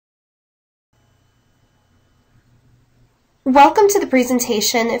Welcome to the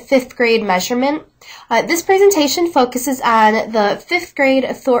presentation, 5th grade measurement. This presentation focuses on the 5th grade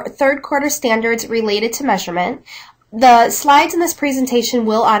third quarter standards related to measurement. The slides in this presentation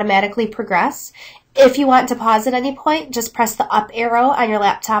will automatically progress. If you want to pause at any point, just press the up arrow on your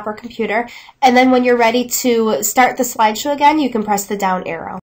laptop or computer, and then when you're ready to start the slideshow again, you can press the down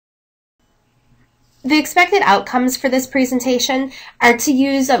arrow. The expected outcomes for this presentation are to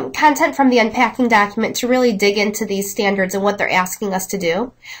use content from the unpacking document to really dig into these standards and what they're asking us to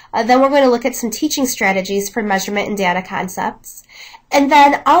do. Then we're going to look at some teaching strategies for measurement and data concepts. And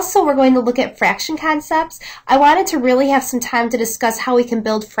then also we're going to look at fraction concepts. I wanted to really have some time to discuss how we can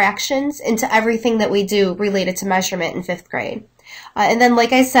build fractions into everything that we do related to measurement in 5th grade. And then,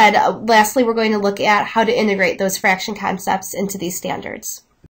 like I said, lastly, we're going to look at how to integrate those fraction concepts into these standards.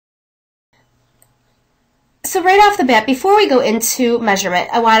 So right off the bat, before we go into measurement,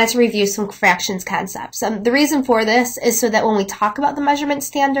 I wanted to review some fractions concepts. The reason for this is so that when we talk about the measurement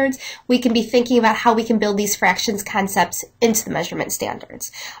standards, we can be thinking about how we can build these fractions concepts into the measurement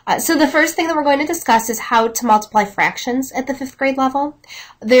standards. So the first thing that we're going to discuss is how to multiply fractions at the 5th grade level.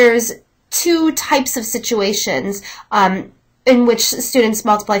 There's two types of situations in which students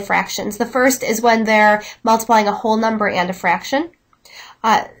multiply fractions. The first is when they're multiplying a whole number and a fraction.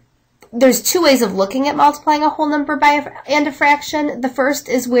 There's two ways of looking at multiplying a whole number and a fraction. The first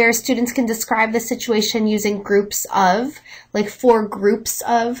is where students can describe the situation using groups of, like 4 groups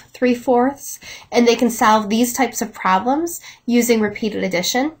of 3/4, and they can solve these types of problems using repeated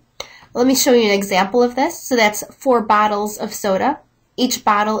addition. Let me show you an example of this. So that's 4 bottles of soda. Each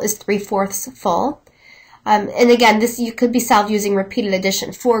bottle is 3/4 full. And again, this you could be solved using repeated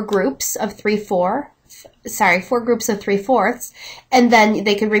addition. 4 groups of 4 groups of 3/4, and then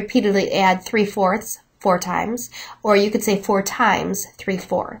they could repeatedly add 3/4 4 times, or you could say 4 times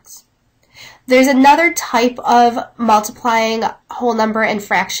 3/4. There's another type of multiplying whole number and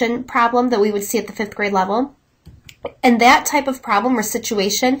fraction problem that we would see at the 5th grade level. And that type of problem or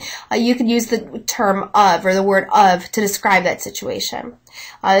situation, you could use the term of, or the word of, to describe that situation.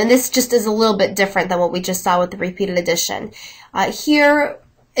 And this just is a little bit different than what we just saw with the repeated addition. Here,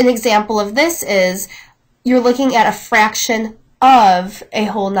 an example of this is you're looking at a fraction of a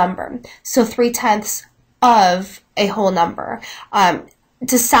whole number. So 3/10 of a whole number.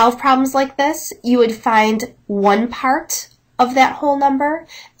 To solve problems like this, you would find one part of that whole number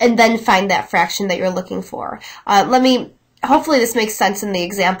and then find that fraction that you're looking for. Hopefully this makes sense in the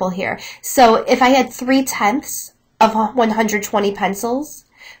example here. So if I had 3/10 of 120 pencils,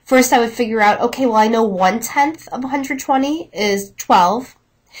 first I would figure out, okay, well I know 1/10 of 120 is 12.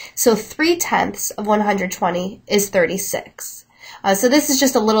 So 3/10 of 120 is 36. So this is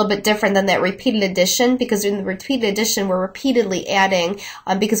just a little bit different than that repeated addition, because in the repeated addition we're repeatedly adding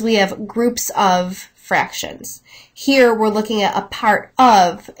because we have groups of fractions. Here we're looking at a part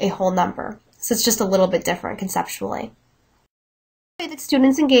of a whole number. So it's just a little bit different conceptually. The way that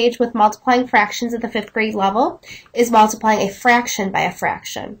students engage with multiplying fractions at the 5th grade level is multiplying a fraction by a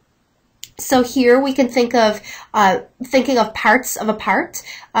fraction. So here we can think of thinking of parts of a part,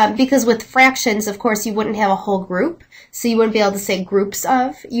 because with fractions, of course, you wouldn't have a whole group, so you wouldn't be able to say groups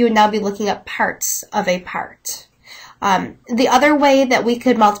of. You would now be looking at parts of a part. The other way that we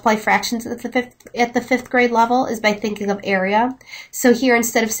could multiply fractions at the 5th grade level is by thinking of area. So here,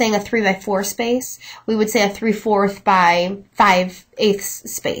 instead of saying a 3/4 space, we would say a 3/4 by 5/8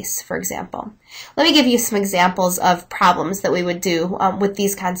 space, for example. Let me give you some examples of problems that we would do with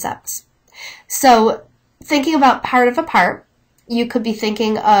these concepts. So thinking about part of a part, you could be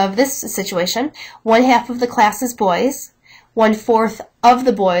thinking of this situation. 1/2 of the class is boys. 1/4 of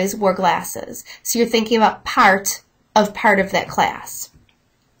the boys wore glasses. So you're thinking about part of that class.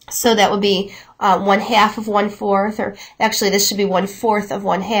 So that would be 1/2 of 1/4, or actually this should be 1/4 of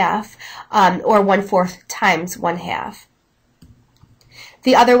 1/2, or 1/4 times 1/2.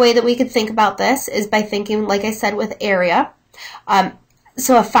 The other way that we could think about this is by thinking, like I said, with area.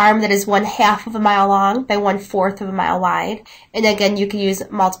 So a farm that is 1/2 of a mile long by 1/4 of a mile wide. And again, you can use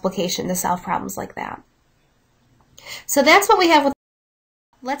multiplication to solve problems like that. So that's what we have with.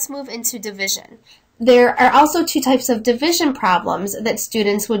 Let's move into division. There are also two types of division problems that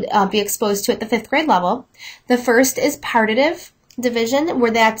students would be exposed to at the 5th grade level. The first is partitive division,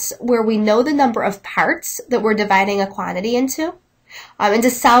 that's where we know the number of parts that we're dividing a quantity into. And to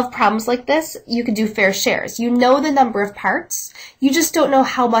solve problems like this, you can do fair shares. You know the number of parts, you just don't know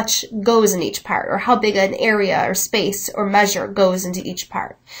how much goes in each part, or how big an area or space or measure goes into each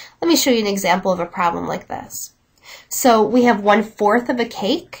part. Let me show you an example of a problem like this. So we have 1/4 of a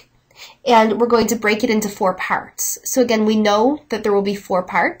cake, and we're going to break it into 4 parts. So again, we know that there will be 4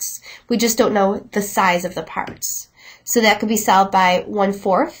 parts, we just don't know the size of the parts. So that could be solved by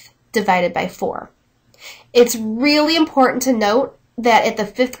 1/4 divided by 4. It's really important to note that at the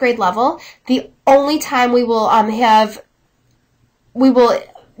 5th grade level, the only time we will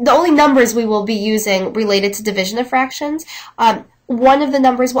the only numbers we will be using related to division of fractions, one of the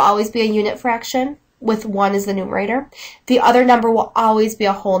numbers will always be a unit fraction with 1 as the numerator. The other number will always be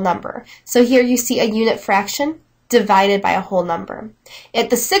a whole number. So here you see a unit fraction divided by a whole number. At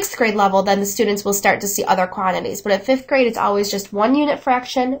the 6th grade level, then the students will start to see other quantities, but at 5th grade, it's always just 1 unit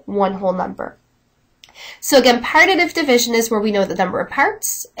fraction, 1 whole number. So again, partitive division is where we know the number of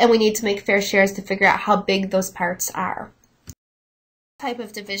parts, and we need to make fair shares to figure out how big those parts are. Type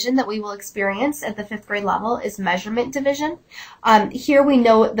of division that we will experience at the 5th grade level is measurement division. Here we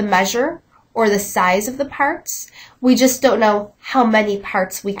know the measure or the size of the parts. We just don't know how many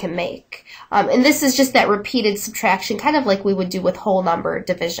parts we can make. And this is just that repeated subtraction, kind of like we would do with whole number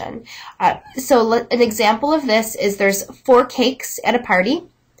division. So an example of this is there's 4 cakes at a party.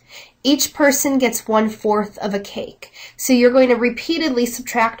 Each person gets 1/4 of a cake. So you're going to repeatedly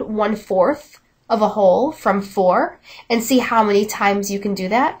subtract 1/4 of a whole from 4 and see how many times you can do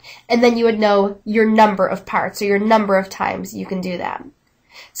that. And then you would know your number of parts or your number of times you can do that.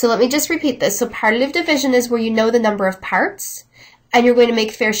 So let me just repeat this. So partitive division is where you know the number of parts and you're going to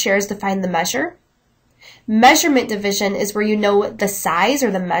make fair shares to find the measure. Measurement division is where you know the size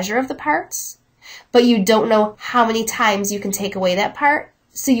or the measure of the parts, but you don't know how many times you can take away that part,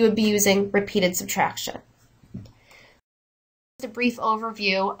 so you would be using repeated subtraction. A brief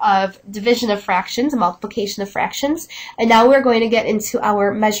overview of division of fractions and multiplication of fractions, and now we're going to get into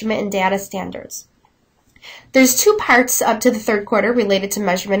our measurement and data standards. There's 2 parts up to the 3rd quarter related to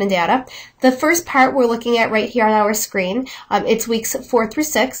measurement and data. The first part we're looking at right here on our screen. It's weeks 4 through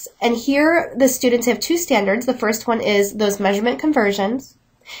 6, and here the students have 2 standards. The first one is those measurement conversions,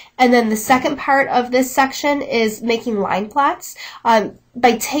 and then the second part of this section is making line plots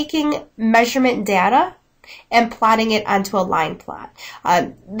by taking measurement data and plotting it onto a line plot.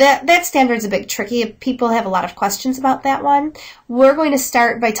 That standard's a bit tricky. People have a lot of questions about that one. We're going to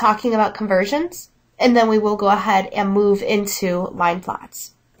start by talking about conversions, and then we will go ahead and move into line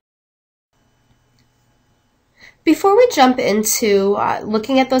plots. Before we jump into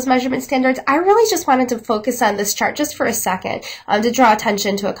looking at those measurement standards, I really just wanted to focus on this chart just for a second to draw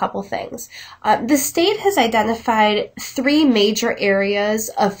attention to a couple things. The state has identified 3 major areas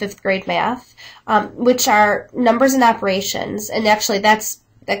of 5th grade math, which are numbers and operations, and actually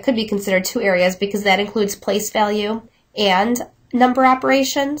that could be considered 2 areas because that includes place value and number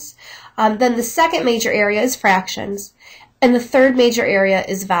operations. Then the second major area is fractions, and the third major area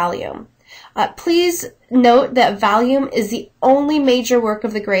is volume. Please note that volume is the only major work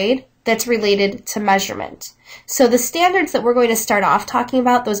of the grade that's related to measurement. So the standards that we're going to start off talking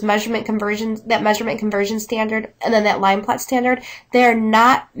about, those measurement conversions, that measurement conversion standard, and then that line plot standard, they are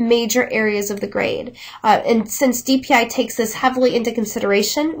not major areas of the grade. And since DPI takes this heavily into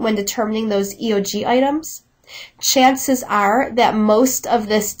consideration when determining those EOG items, chances are that most of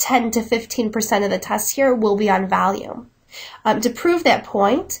this 10 to 15% of the tests here will be on volume. To prove that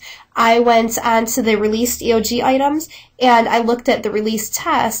point, I went on to the released EOG items and I looked at the released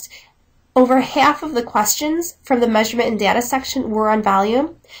test. Over half of the questions from the measurement and data section were on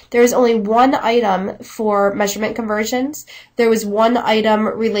volume. There was only 1 item for measurement conversions. There was 1 item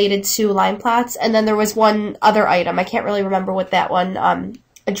related to line plots, and then there was 1 other item. I can't really remember what that one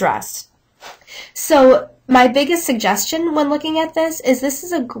addressed. So my biggest suggestion when looking at this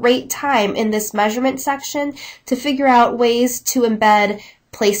is a great time in this measurement section to figure out ways to embed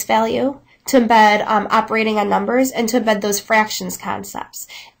place value, to embed operating on numbers, and to embed those fractions concepts.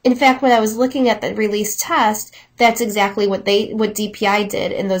 In fact, when I was looking at the released test, that's exactly what DPI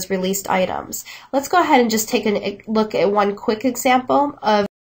did in those released items. Let's go ahead and just take a look at one quick example of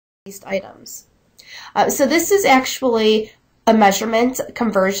released items. So this is actually a measurement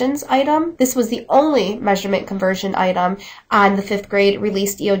conversions item. This was the only measurement conversion item on the 5th grade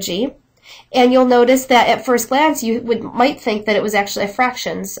released EOG. And you'll notice that at first glance you might think that it was actually a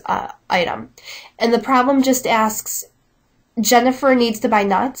fractions item. And the problem just asks, Jennifer needs to buy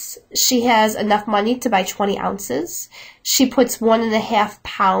nuts. She has enough money to buy 20 ounces. She puts 1.5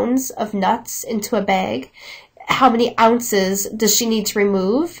 pounds of nuts into a bag. How many ounces does she need to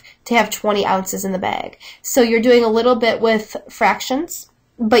remove to have 20 ounces in the bag? So you're doing a little bit with fractions,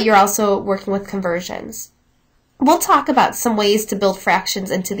 but you're also working with conversions. We'll talk about some ways to build fractions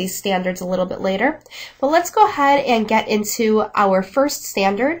into these standards a little bit later, but let's go ahead and get into our first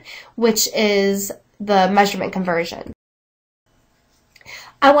standard, which is the measurement conversion.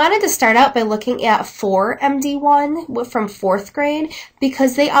 I wanted to start out by looking at 4MD1 from 4th grade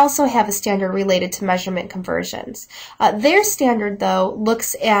because they also have a standard related to measurement conversions. Their standard, though,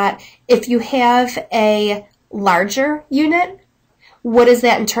 looks at if you have a larger unit, what is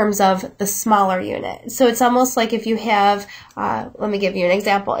that in terms of the smaller unit? So it's almost like if you have, let me give you an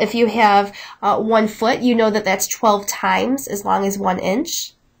example. If you have 1 foot, you know that that's 12 times as long as 1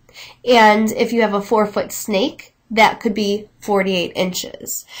 inch. And if you have a 4-foot snake, that could be 48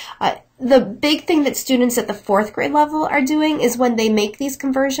 inches. The big thing that students at the 4th grade level are doing is when they make these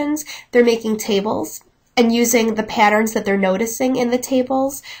conversions, they're making tables and using the patterns that they're noticing in the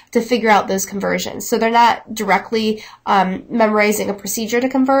tables to figure out those conversions. So they're not directly memorizing a procedure to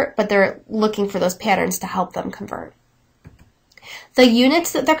convert, but they're looking for those patterns to help them convert. The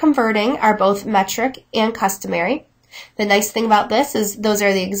units that they're converting are both metric and customary. The nice thing about this is those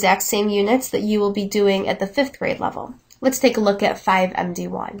are the exact same units that you will be doing at the 5th grade level. Let's take a look at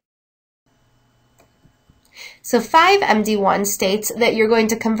 5MD1. So 5MD1 states that you're going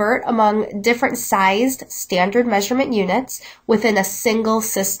to convert among different sized standard measurement units within a single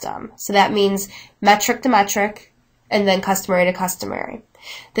system. So that means metric to metric and then customary to customary.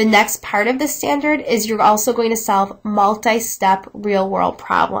 The next part of the standard is you're also going to solve multi-step real-world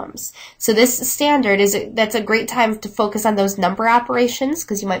problems. So this standard that's a great time to focus on those number operations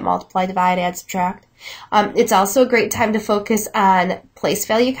because you might multiply, divide, add, subtract. It's also a great time to focus on place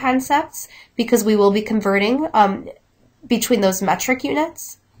value concepts because we will be converting between those metric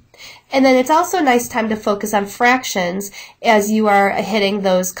units. And then it's also a nice time to focus on fractions as you are hitting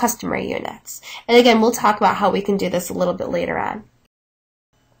those customary units. And again, we'll talk about how we can do this a little bit later on.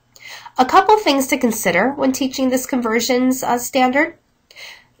 A couple things to consider when teaching this conversions standard.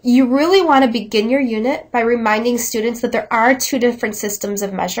 You really want to begin your unit by reminding students that there are 2 different systems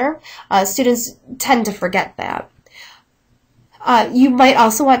of measure. Students tend to forget that. You might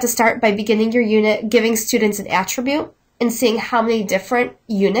also want to start by beginning your unit giving students an attribute and seeing how many different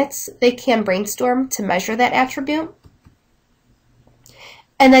units they can brainstorm to measure that attribute.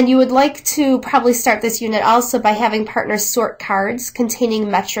 And then you would like to probably start this unit also by having partners sort cards containing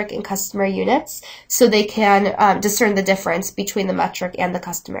metric and customary units so they can discern the difference between the metric and the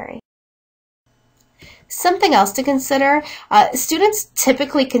customary. Something else to consider, students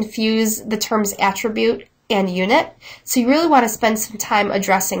typically confuse the terms attribute and unit, so you really want to spend some time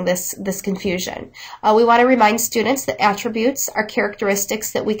addressing this confusion. We want to remind students that attributes are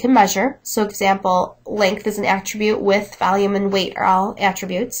characteristics that we can measure. So example, length is an attribute, width, volume, and weight are all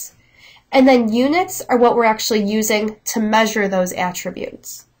attributes. And then units are what we're actually using to measure those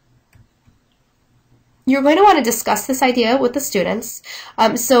attributes. You're going to want to discuss this idea with the students.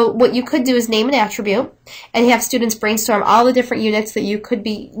 So what you could do is name an attribute and have students brainstorm all the different units that you could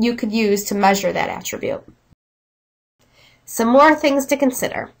use to measure that attribute. Some more things to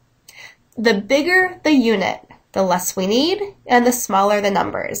consider. The bigger the unit, the less we need, and the smaller the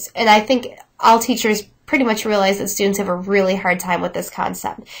numbers. And I think all teachers pretty much realize that students have a really hard time with this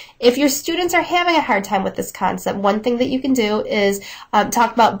concept. If your students are having a hard time with this concept, one thing that you can do is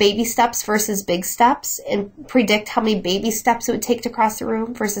talk about baby steps versus big steps and predict how many baby steps it would take to cross the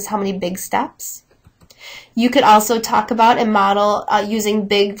room versus how many big steps. You could also talk about and model using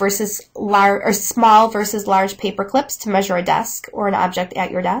big versus large or small versus large paper clips to measure a desk or an object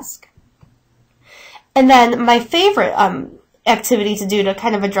at your desk. And then my favorite activity to do to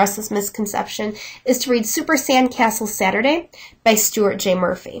kind of address this misconception is to read Super Sandcastle Saturday by Stuart J.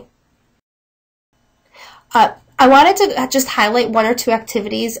 Murphy. I wanted to just highlight 1 or 2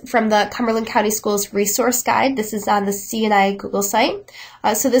 activities from the Cumberland County Schools Resource Guide. This is on the CNI Google site.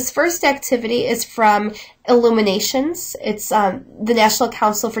 So this first activity is from Illuminations. It's the National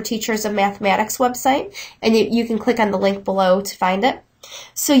Council for Teachers of Mathematics website, and you can click on the link below to find it.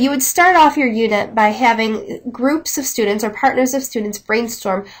 So you would start off your unit by having groups of students or partners of students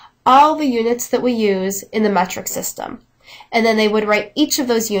brainstorm all the units that we use in the metric system. And then they would write each of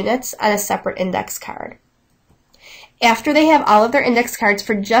those units on a separate index card. After they have all of their index cards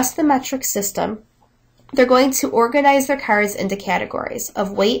for just the metric system, they're going to organize their cards into categories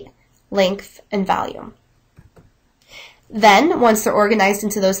of weight, length, and volume. Then, once they're organized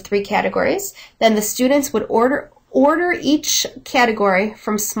into those 3 categories, then the students would order each category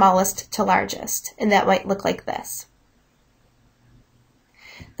from smallest to largest, and that might look like this.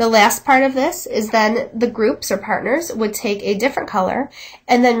 The last part of this is then the groups or partners would take a different color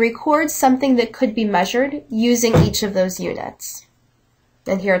and then record something that could be measured using each of those units.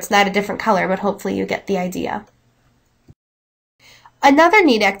 And here it's not a different color, but hopefully you get the idea. Another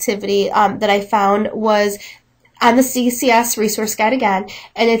neat activity that I found was on the CCS Resource Guide again,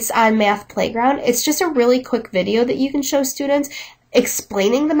 and it's on Math Playground. It's just a really quick video that you can show students.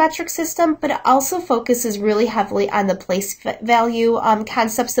 explaining the metric system, but it also focuses really heavily on the place value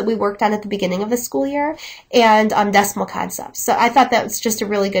concepts that we worked on at the beginning of the school year and decimal concepts. So I thought that was just a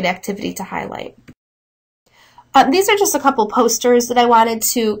really good activity to highlight. These are just a couple posters that I wanted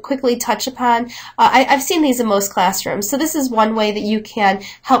to quickly touch upon. I've seen these in most classrooms. So this is one way that you can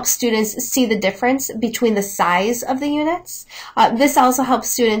help students see the difference between the size of the units. This also helps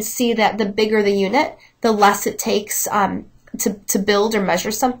students see that the bigger the unit, the less it takes to build or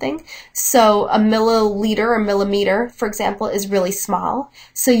measure something. So a milliliter or millimeter, for example, is really small.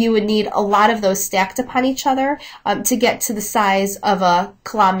 So you would need a lot of those stacked upon each other to get to the size of a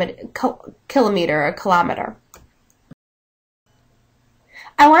kilometer or kilometer.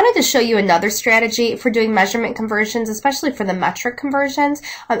 I wanted to show you another strategy for doing measurement conversions, especially for the metric conversions.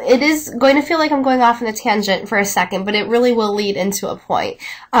 It is going to feel like I'm going off on a tangent for a second, but it really will lead into a point.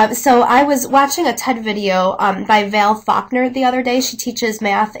 So I was watching a TED video by Val Faulkner the other day. She teaches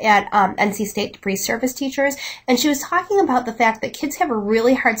math at NC State pre-service teachers, and she was talking about the fact that kids have a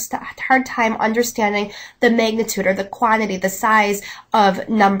really hard time understanding the magnitude or the quantity, the size of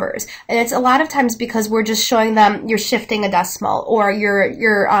numbers. And it's a lot of times because we're just showing them you're shifting a decimal or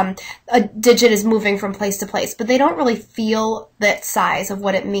a digit is moving from place to place, but they don't really feel that size of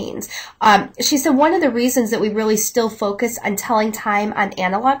what it means. She said one of the reasons that we really still focus on telling time on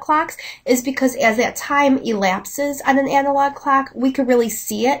analog clocks is because as that time elapses on an analog clock, we could really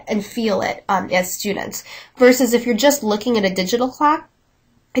see it and feel it as students. Versus if you're just looking at a digital clock,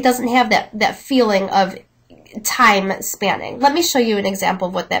 it doesn't have that feeling of time spanning. Let me show you an example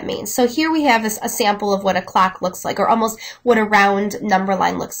of what that means. So here we have a sample of what a clock looks like, or almost what a round number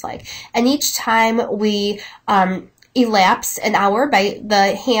line looks like. And each time we elapse an hour by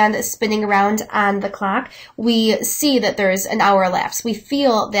the hand spinning around on the clock, we see that there's an hour elapsed. We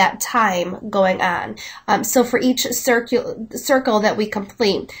feel that time going on. So for each circle that we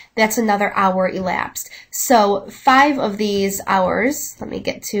complete, that's another hour elapsed. So 5 of these hours, let me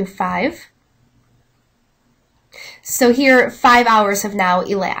get to 5. So here, 5 hours have now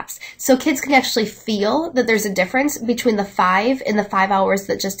elapsed. So kids can actually feel that there's a difference between the 5 and the 5 hours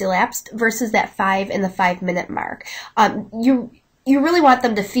that just elapsed versus that 5 and the 5-minute mark. You really want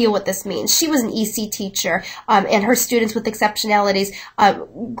them to feel what this means. She was an EC teacher, and her students with exceptionalities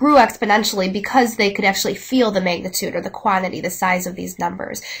grew exponentially because they could actually feel the magnitude or the quantity, the size of these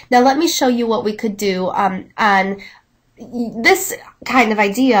numbers. Now let me show you what we could do on this kind of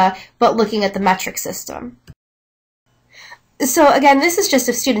idea, but looking at the metric system. So again, this is just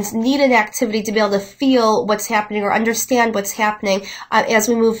if students need an activity to be able to feel what's happening or understand what's happening as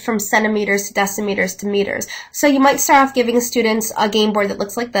we move from centimeters to decimeters to meters. So you might start off giving students a game board that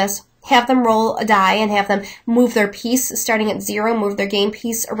looks like this, have them roll a die and have them move their piece starting at 0, move their game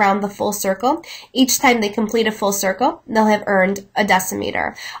piece around the full circle. Each time they complete a full circle, they'll have earned a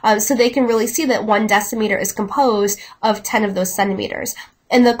decimeter. So they can really see that 1 decimeter is composed of 10 of those centimeters.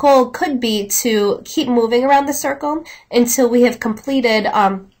 And the goal could be to keep moving around the circle until we have completed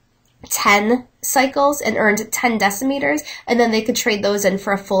 10 cycles and earned 10 decimeters, and then they could trade those in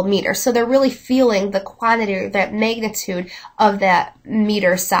for a full meter. So they're really feeling the quantity, that magnitude of that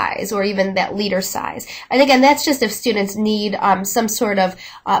meter size or even that liter size. And again, that's just if students need some sort of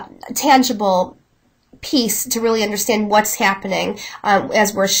tangible piece to really understand what's happening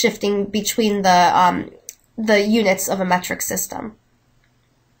as we're shifting between the units of a metric system.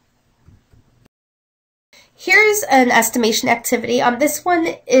 Here's an estimation activity. This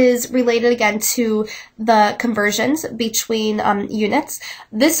one is related again to the conversions between units.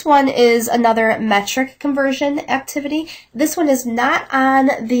 This one is another metric conversion activity. This one is not on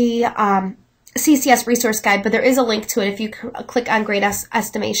the CCS resource guide, but there is a link to it if you click on grade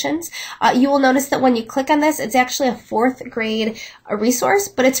estimations. You will notice that when you click on this, it's actually a 4th grade resource,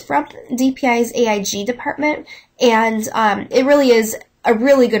 but it's from DPI's AIG department, and it really is a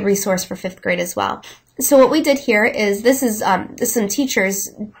really good resource for 5th grade as well. So what we did here is, this is some teachers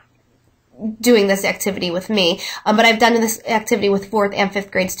doing this activity with me, but I've done this activity with 4th and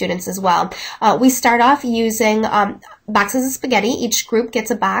 5th grade students as well. We start off using boxes of spaghetti. Each group gets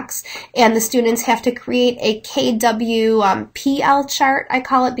a box, and the students have to create a KW PL chart, I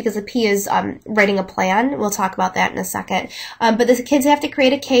call it, because the P is writing a plan. We'll talk about that in a second. But the kids have to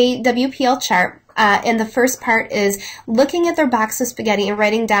create a KW PL chart. And the first part is looking at their box of spaghetti and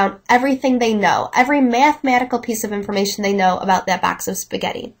writing down everything they know, every mathematical piece of information they know about that box of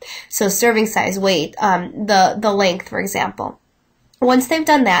spaghetti. So serving size, weight, the length, for example. Once they've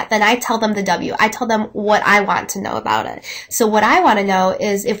done that, then I tell them the W. I tell them what I want to know about it. So what I want to know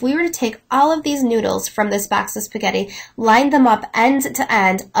is if we were to take all of these noodles from this box of spaghetti, line them up end to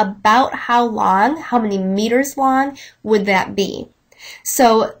end, about how long, how many meters long would that be?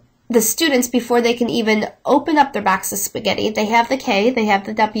 So the students, before they can even open up their box of spaghetti, they have the K, they have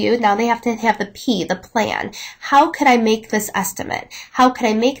the W, now they have to have the P, the plan. How could I make this estimate? How could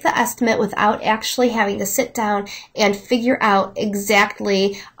I make the estimate without actually having to sit down and figure out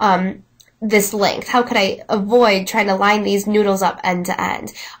exactly this length? How could I avoid trying to line these noodles up end to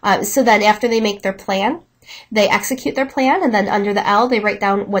end? So then after they make their plan, they execute their plan, and then under the L, they write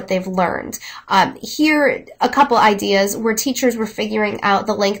down what they've learned. Here, a couple ideas where teachers were figuring out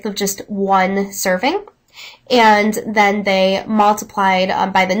the length of just one serving, and then they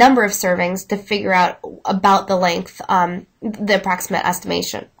multiplied by the number of servings to figure out about the length, the approximate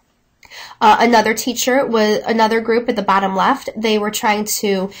estimation. Another group at the bottom left, they were trying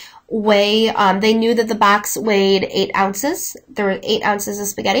to weigh, they knew that the box weighed 8 ounces. There were 8 ounces of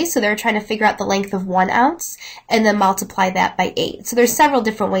spaghetti, so they were trying to figure out the length of 1 ounce and then multiply that by 8. So there's several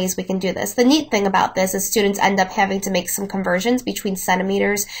different ways we can do this. The neat thing about this is students end up having to make some conversions between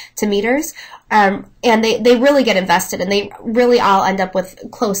centimeters to meters, and they really get invested, and they really all end up with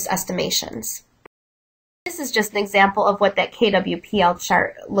close estimations. This is just an example of what that KWPL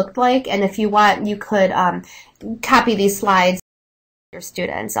chart looked like, and if you want, you could copy these slides for your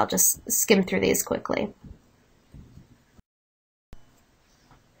students. I'll just skim through these quickly.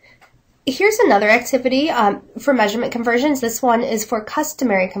 Here's another activity for measurement conversions. This one is for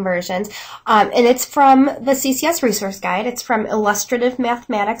customary conversions, and it's from the CCS resource guide. It's from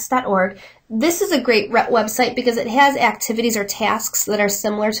illustrativemathematics.org. This is a great website because it has activities or tasks that are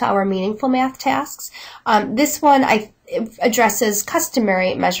similar to our meaningful math tasks. This one addresses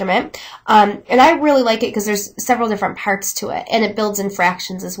customary measurement, and I really like it because there's several different parts to it, and it builds in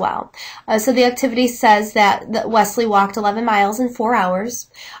fractions as well. So the activity says that Wesley walked 11 miles in 4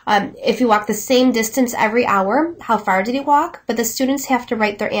 hours. If he walked the same distance every hour, how far did he walk? But the students have to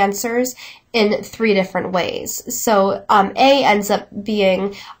write their answers in 3 different ways. So A ends up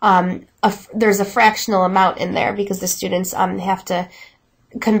being, there's a fractional amount in there because the students have to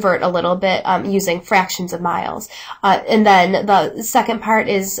convert a little bit using fractions of miles. And then the second part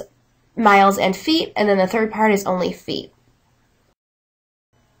is miles and feet, and then the third part is only feet.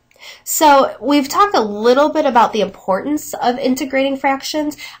 So we've talked a little bit about the importance of integrating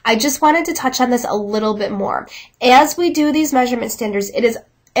fractions. I just wanted to touch on this a little bit more. As we do these measurement standards, it is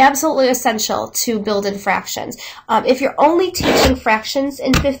absolutely essential to build in fractions. If you're only teaching fractions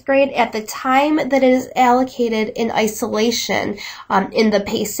in 5th grade, at the time that it is allocated in isolation in the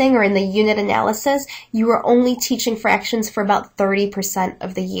pacing or in the unit analysis, you are only teaching fractions for about 30%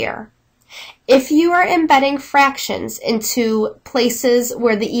 of the year. If you are embedding fractions into places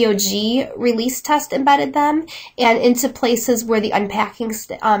where the EOG release test embedded them and into places where the unpacking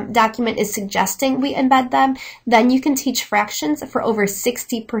document is suggesting we embed them, then you can teach fractions for over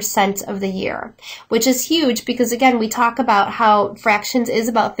 60% of the year, which is huge because, again, we talk about how fractions is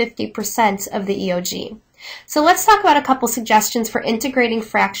about 50% of the EOG. So let's talk about a couple suggestions for integrating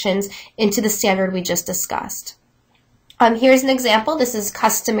fractions into the standard we just discussed. Here's an example. This is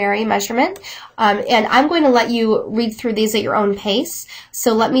customary measurement, and I'm going to let you read through these at your own pace.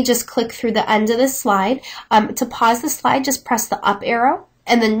 So let me just click through the end of this slide. To pause the slide, just press the up arrow,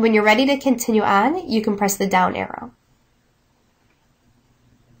 and then when you're ready to continue on, you can press the down arrow.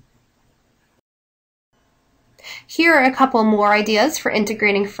 Here are a couple more ideas for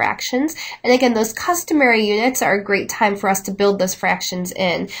integrating fractions. And again, those customary units are a great time for us to build those fractions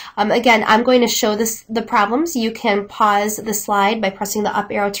in. Again, I'm going to show the problems. You can pause the slide by pressing the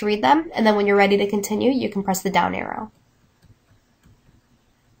up arrow to read them. And then when you're ready to continue, you can press the down arrow.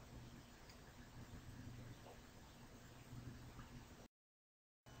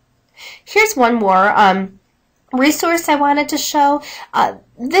 Here's one more resource I wanted to show.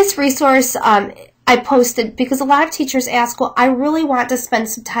 This resource I posted because a lot of teachers ask, well, I really want to spend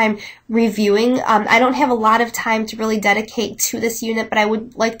some time reviewing. I don't have a lot of time to really dedicate to this unit, but I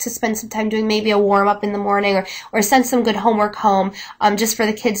would like to spend some time doing maybe a warm-up in the morning or send some good homework home just for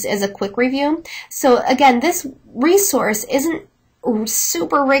the kids as a quick review. So again, this resource isn't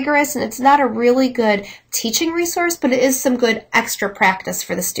super rigorous, and it's not a really good teaching resource, but it is some good extra practice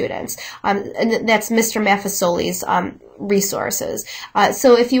for the students. And that's Mr. Mafasoli's resources.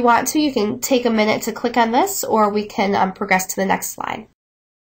 So if you want to, you can take a minute to click on this, or we can progress to the next slide.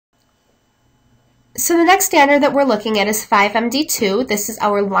 So the next standard that we're looking at is 5MD2. This is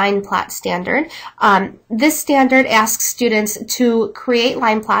our line plot standard. This standard asks students to create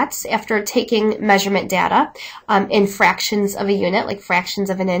line plots after taking measurement data in fractions of a unit, like fractions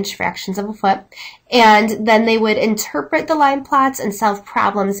of an inch, fractions of a foot, and then they would interpret the line plots and solve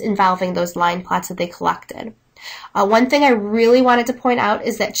problems involving those line plots that they collected. One thing I really wanted to point out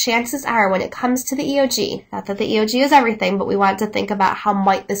is that chances are when it comes to the EOG, not that the EOG is everything, but we want to think about how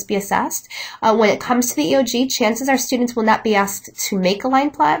might this be assessed. When it comes to the EOG, chances are students will not be asked to make a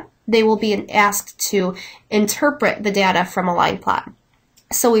line plot. They will be asked to interpret the data from a line plot.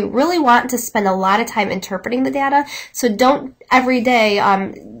 So we really want to spend a lot of time interpreting the data. So don't every day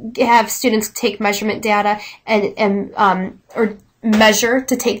have students take measurement data or measure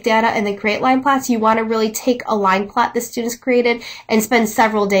to take data and then create line plots. You want to really take a line plot the students created and spend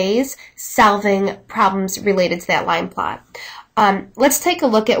several days solving problems related to that line plot. Let's take a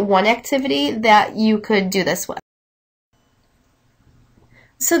look at one activity that you could do this with.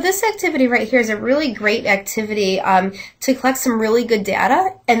 So this activity right here is a really great activity to collect some really good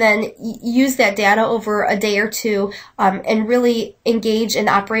data and then use that data over a day or two and really engage in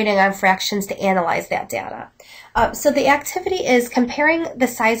operating on fractions to analyze that data. So the activity is comparing the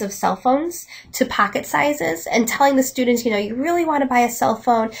size of cell phones to pocket sizes and telling the students, you really want to buy a cell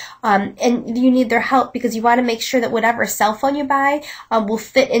phone and you need their help because you want to make sure that whatever cell phone you buy will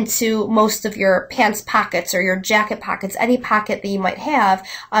fit into most of your pants pockets or your jacket pockets, any pocket that you might have,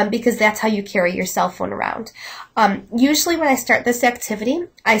 because that's how you carry your cell phone around. Usually when I start this activity,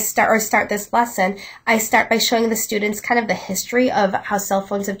 start this lesson, I start by showing the students kind of the history of how cell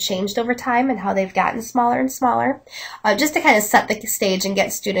phones have changed over time and how they've gotten smaller and smaller, just to kind of set the stage and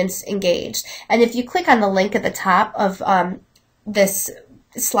get students engaged. And if you click on the link at the top of this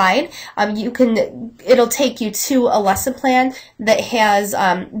slide, it'll take you to a lesson plan that has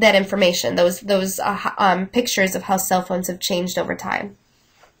that information, those pictures of how cell phones have changed over time.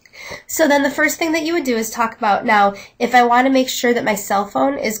 So then the first thing that you would do is talk about, now, if I want to make sure that my cell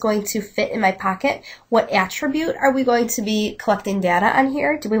phone is going to fit in my pocket, what attribute are we going to be collecting data on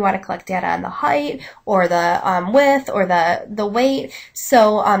here? Do we want to collect data on the height or the width or the weight?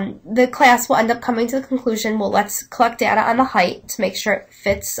 So the class will end up coming to the conclusion, well, let's collect data on the height to make sure it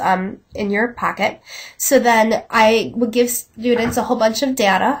fits in your pocket. So then I would give students a whole bunch of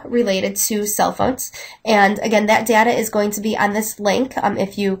data related to cell phones. And again, that data is going to be on this link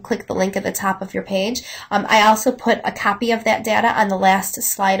if you click the link at the top of your page. I also put a copy of that data on the last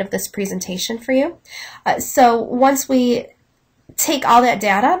slide of this presentation for you. So once we take all that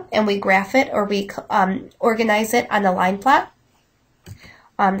data and we graph it or we organize it on a line plot,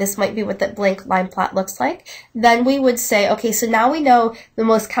 this might be what the blank line plot looks like, then we would say, okay, so now we know the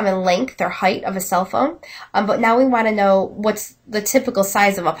most common length or height of a cell phone, but now we want to know what's the typical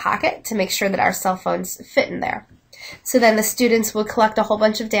size of a pocket to make sure that our cell phones fit in there. So then the students will collect a whole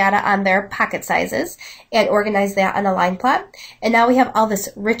bunch of data on their pocket sizes and organize that on a line plot. And now we have all this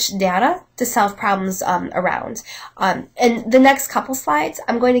rich data to solve problems around. In the next couple slides,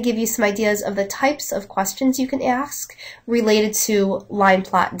 I'm going to give you some ideas of the types of questions you can ask related to line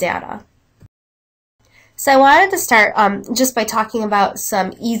plot data. So I wanted to start just by talking about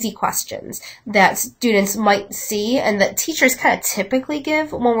some easy questions that students might see and that teachers kind of typically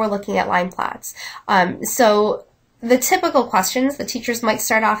give when we're looking at line plots. So the typical questions that teachers might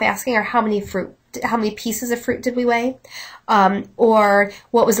start off asking are how many pieces of fruit did we weigh? Or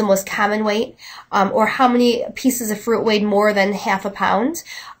what was the most common weight? Or how many pieces of fruit weighed more than half a pound?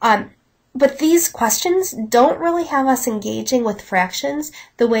 But these questions don't really have us engaging with fractions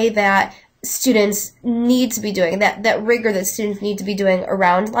the way that students need to be doing, that rigor that students need to be doing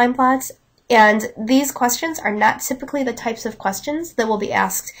around line plots. And these questions are not typically the types of questions that will be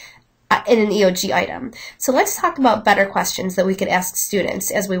asked in an EOG item. So let's talk about better questions that we could ask students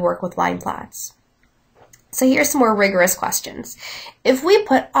as we work with line plots. So here's some more rigorous questions. If we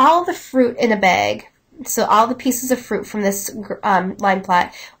put all the fruit in a bag, so all the pieces of fruit from this line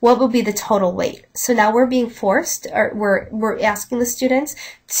plot, what will be the total weight? So now we're being forced, or we're asking the students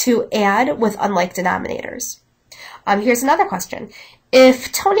to add with unlike denominators. Here's another question. If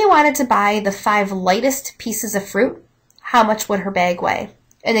Tony wanted to buy the 5 lightest pieces of fruit, how much would her bag weigh?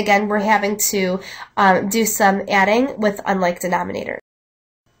 And again, we're having to do some adding with unlike denominators.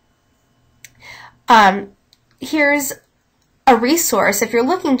 Here's a resource if you're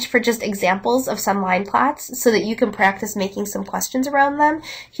looking for just examples of some line plots so that you can practice making some questions around them.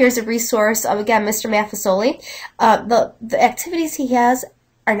 Here's a resource of, again, Mr. Maffasoli. The activities he has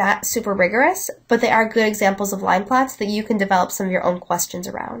are not super rigorous, but they are good examples of line plots that you can develop some of your own questions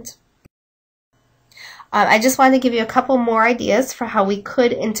around. I just wanted to give you a couple more ideas for how we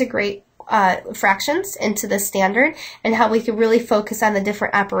could integrate fractions into the standard and how we could really focus on the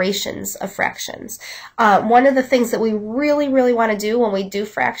different operations of fractions. One of the things that we really want to do when we do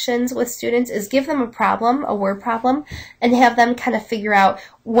fractions with students is give them a problem, a word problem, and have them kind of figure out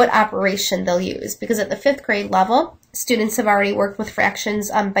what operation they'll use. Because at the 5th grade level, students have already worked with fractions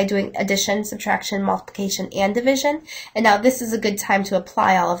by doing addition, subtraction, multiplication, and division. And now this is a good time to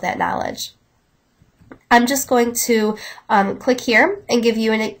apply all of that knowledge. I'm just going to click here and give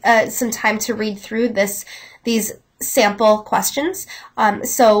you some time to read through these sample questions.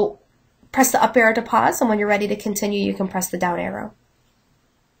 So press the up arrow to pause, and when you're ready to continue, you can press the down arrow.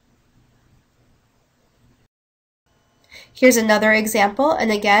 Here's another example,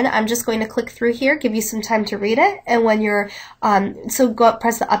 and again, I'm just going to click through here, give you some time to read it, and when you're, so go up,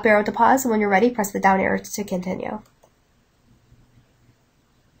 press the up arrow to pause, and when you're ready, press the down arrow to continue.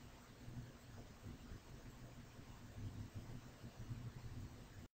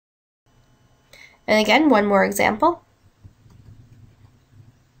 And again, one more example.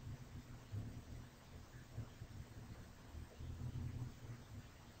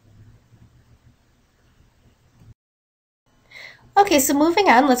 Okay, so moving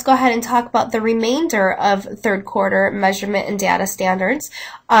on, let's go ahead and talk about the remainder of third quarter measurement and data standards.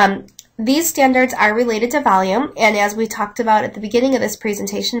 These standards are related to volume, and as we talked about at the beginning of this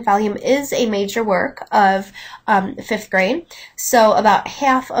presentation, volume is a major work of 5th grade. So about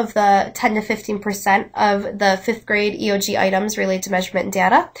half of the 10 to 15% of the 5th grade EOG items related to measurement and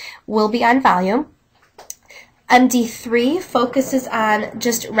data will be on volume. MD3 focuses on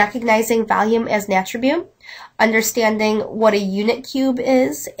just recognizing volume as an attribute, understanding what a unit cube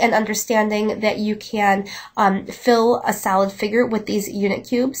is, and understanding that you can fill a solid figure with these unit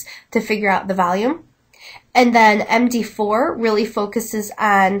cubes to figure out the volume. And then MD4 really focuses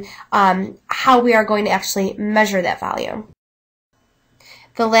on how we are going to actually measure that volume.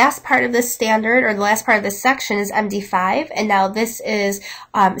 The last part of this standard, or the last part of this section, is MD5, and now this is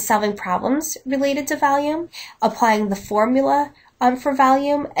solving problems related to volume, applying the formula for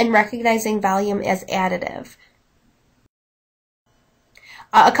volume, and recognizing volume as additive.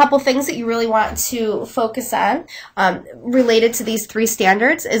 A couple things that you really want to focus on related to these three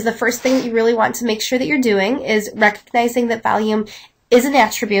standards is the first thing that you really want to make sure that you're doing is recognizing that volume is an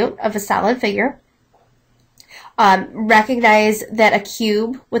attribute of a solid figure. Recognize that a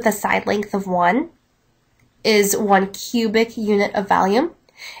cube with a side length of 1 is 1 cubic unit of volume,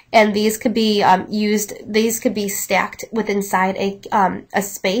 and these could be these could be stacked within inside a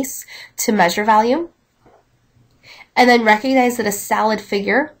space to measure volume. And then recognize that a solid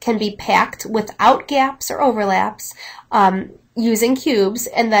figure can be packed without gaps or overlaps using cubes,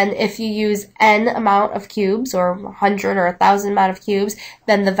 and then if you use n amount of cubes, or 100 or 1,000 amount of cubes,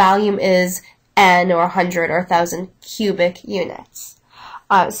 then the volume is n or 100 or 1,000 cubic units.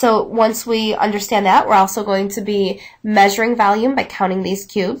 So once we understand that, we're also going to be measuring volume by counting these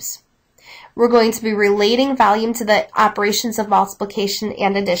cubes. We're going to be relating volume to the operations of multiplication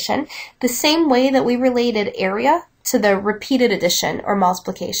and addition, the same way that we related area to the repeated addition or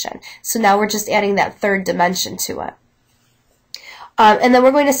multiplication. So now we're just adding that third dimension to it. And then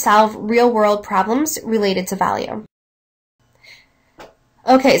we're going to solve real-world problems related to volume.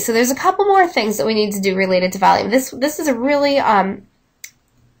 Okay, so there's a couple more things that we need to do related to volume. This is a really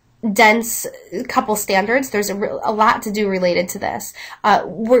dense couple standards. There's a lot to do related to this.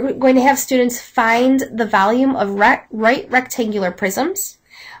 We're going to have students find the volume of right rectangular prisms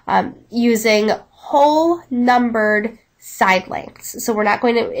using whole numbered side lengths. So we're not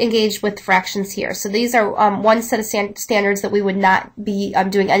going to engage with fractions here. So these are one set of standards that we would not be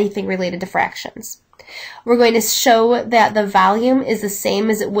doing anything related to fractions. We're going to show that the volume is the same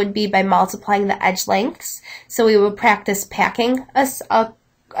as it would be by multiplying the edge lengths. So we would practice packing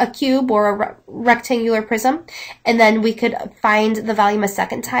a cube or a rectangular prism, and then we could find the volume a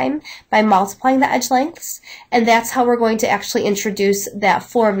second time by multiplying the edge lengths, and that's how we're going to actually introduce that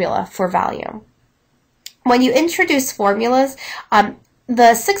formula for volume. When you introduce formulas,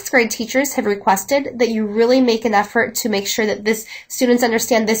 the 6th grade teachers have requested that you really make an effort to make sure that students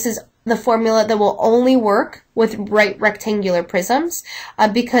understand this is the formula that will only work with right rectangular prisms,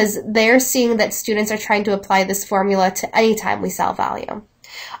 because they're seeing that students are trying to apply this formula to any time we solve volume.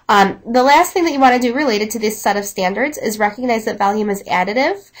 The last thing that you want to do related to this set of standards is recognize that volume is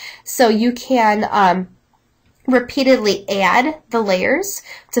additive, so you can repeatedly add the layers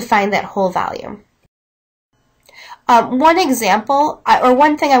to find that whole volume. One example, or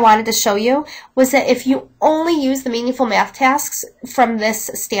one thing I wanted to show you, was that if you only use the meaningful math tasks from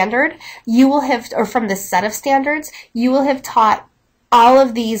this standard, you will have, or from this set of standards, you will have taught all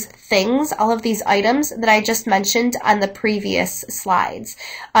of these things, all of these items that I just mentioned on the previous slides.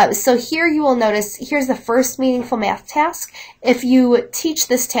 So here you will notice, here's the first meaningful math task. If you teach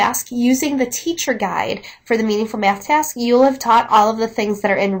this task using the teacher guide for the meaningful math task, you'll have taught all of the things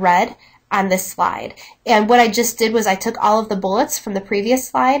that are in red on this slide. And what I just did was I took all of the bullets from the previous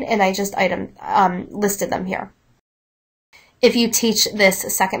slide and I just listed them here. If you teach this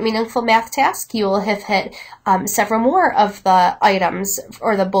second meaningful math task, you will have hit several more of the items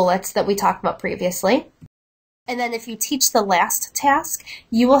or the bullets that we talked about previously. And then if you teach the last task,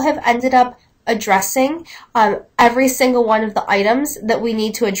 you will have ended up addressing every single one of the items that we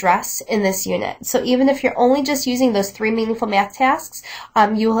need to address in this unit. So even if you're only just using those 3 meaningful math tasks,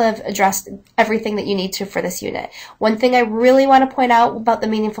 you will have addressed everything that you need to for this unit. One thing I really want to point out about the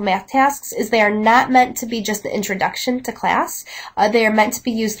meaningful math tasks is they are not meant to be just the introduction to class. They are meant to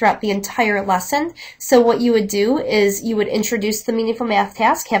be used throughout the entire lesson. So what you would do is you would introduce the meaningful math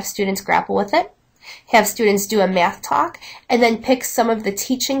task, have students grapple with it, have students do a math talk, and then pick some of the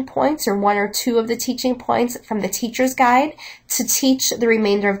teaching points or 1 or 2 of the teaching points from the teacher's guide to teach the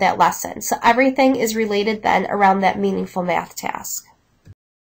remainder of that lesson. So everything is related then around that meaningful math task.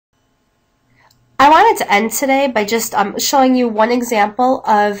 I wanted to end today by just showing you one example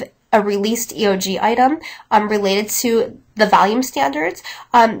of a released EOG item related to the volume standards.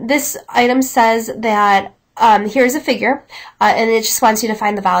 This item says that here's a figure, and it just wants you to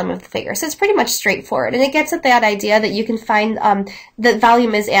find the volume of the figure. So it's pretty much straightforward, and it gets at that idea that you can find the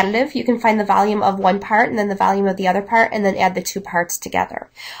volume is additive. You can find the volume of one part and then the volume of the other part, and then add the 2 parts together.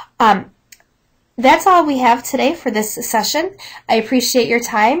 That's all we have today for this session. I appreciate your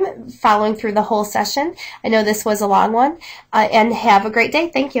time following through the whole session. I know this was a long one, and have a great day.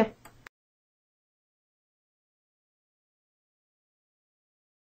 Thank you.